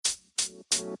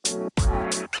Hello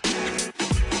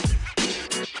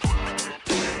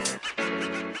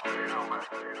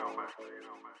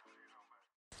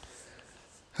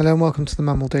and welcome to the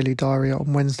Mammal Daily Diary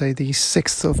on Wednesday the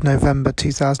 6th of November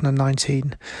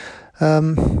 2019.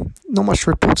 Not much to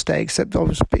report today except I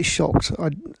was a bit shocked.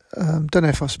 I don't know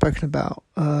if I've spoken about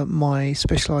my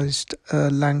specialised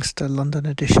Langster London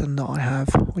edition that I have,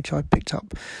 which I picked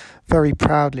up very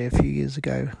proudly a few years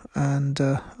ago, and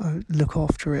I look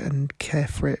after it and care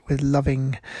for it with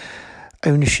loving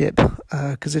ownership,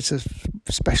 because it's a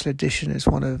special edition. It's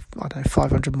one of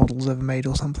 500 models ever made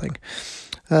or something,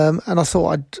 and I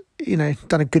thought I'd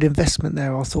done a good investment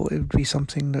there. I thought it would be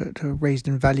something that raised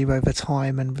in value over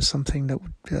time and was something that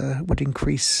would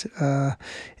increase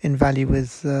in value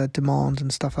with demand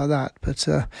and stuff like that. But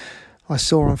I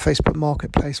saw on Facebook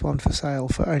Marketplace one for sale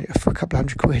for a couple of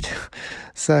 £100.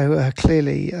 So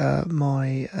clearly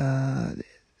my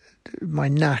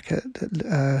knack at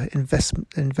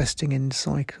investing in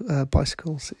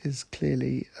bicycles is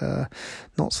clearly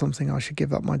not something I should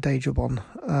give up my day job on.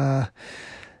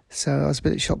 So I was a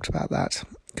bit shocked about that,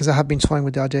 because I have been toying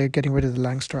with the idea of getting rid of the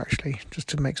Langster, actually, just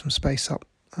to make some space up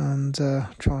and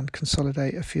try and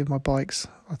consolidate a few of my bikes.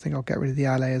 I think I'll get rid of the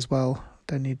Allez as well.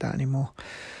 Don't need that anymore.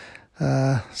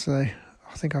 So I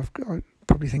think I'm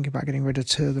probably thinking about getting rid of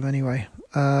two of them anyway.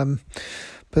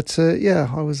 But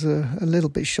I was a little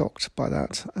bit shocked by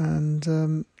that, and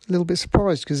a little bit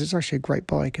surprised, because it's actually a great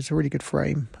bike. It's a really good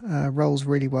frame, rolls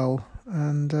really well,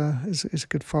 and it's a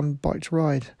good fun bike to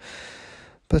ride.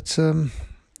 But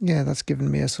that's given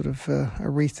me a sort of a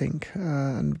rethink,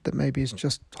 and that maybe it's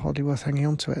just hardly worth hanging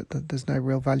on to it, that there's no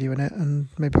real value in it, and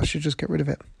maybe I should just get rid of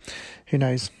it. Who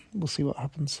knows? We'll see what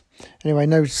happens. Anyway,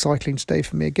 no cycling today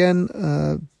for me again.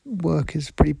 Work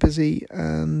is pretty busy,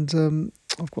 and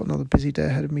I've got another busy day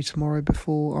ahead of me tomorrow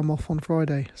before I'm off on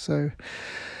Friday. So,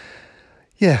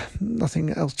 nothing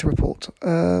else to report.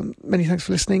 Many thanks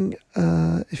for listening.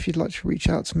 If you'd like to reach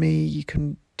out to me, you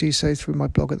can do so through my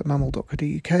blog at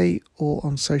themammal.co.uk or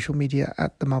on social media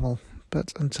at themammal.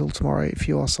 But until tomorrow, if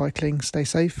you are cycling, stay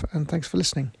safe, and thanks for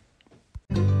listening.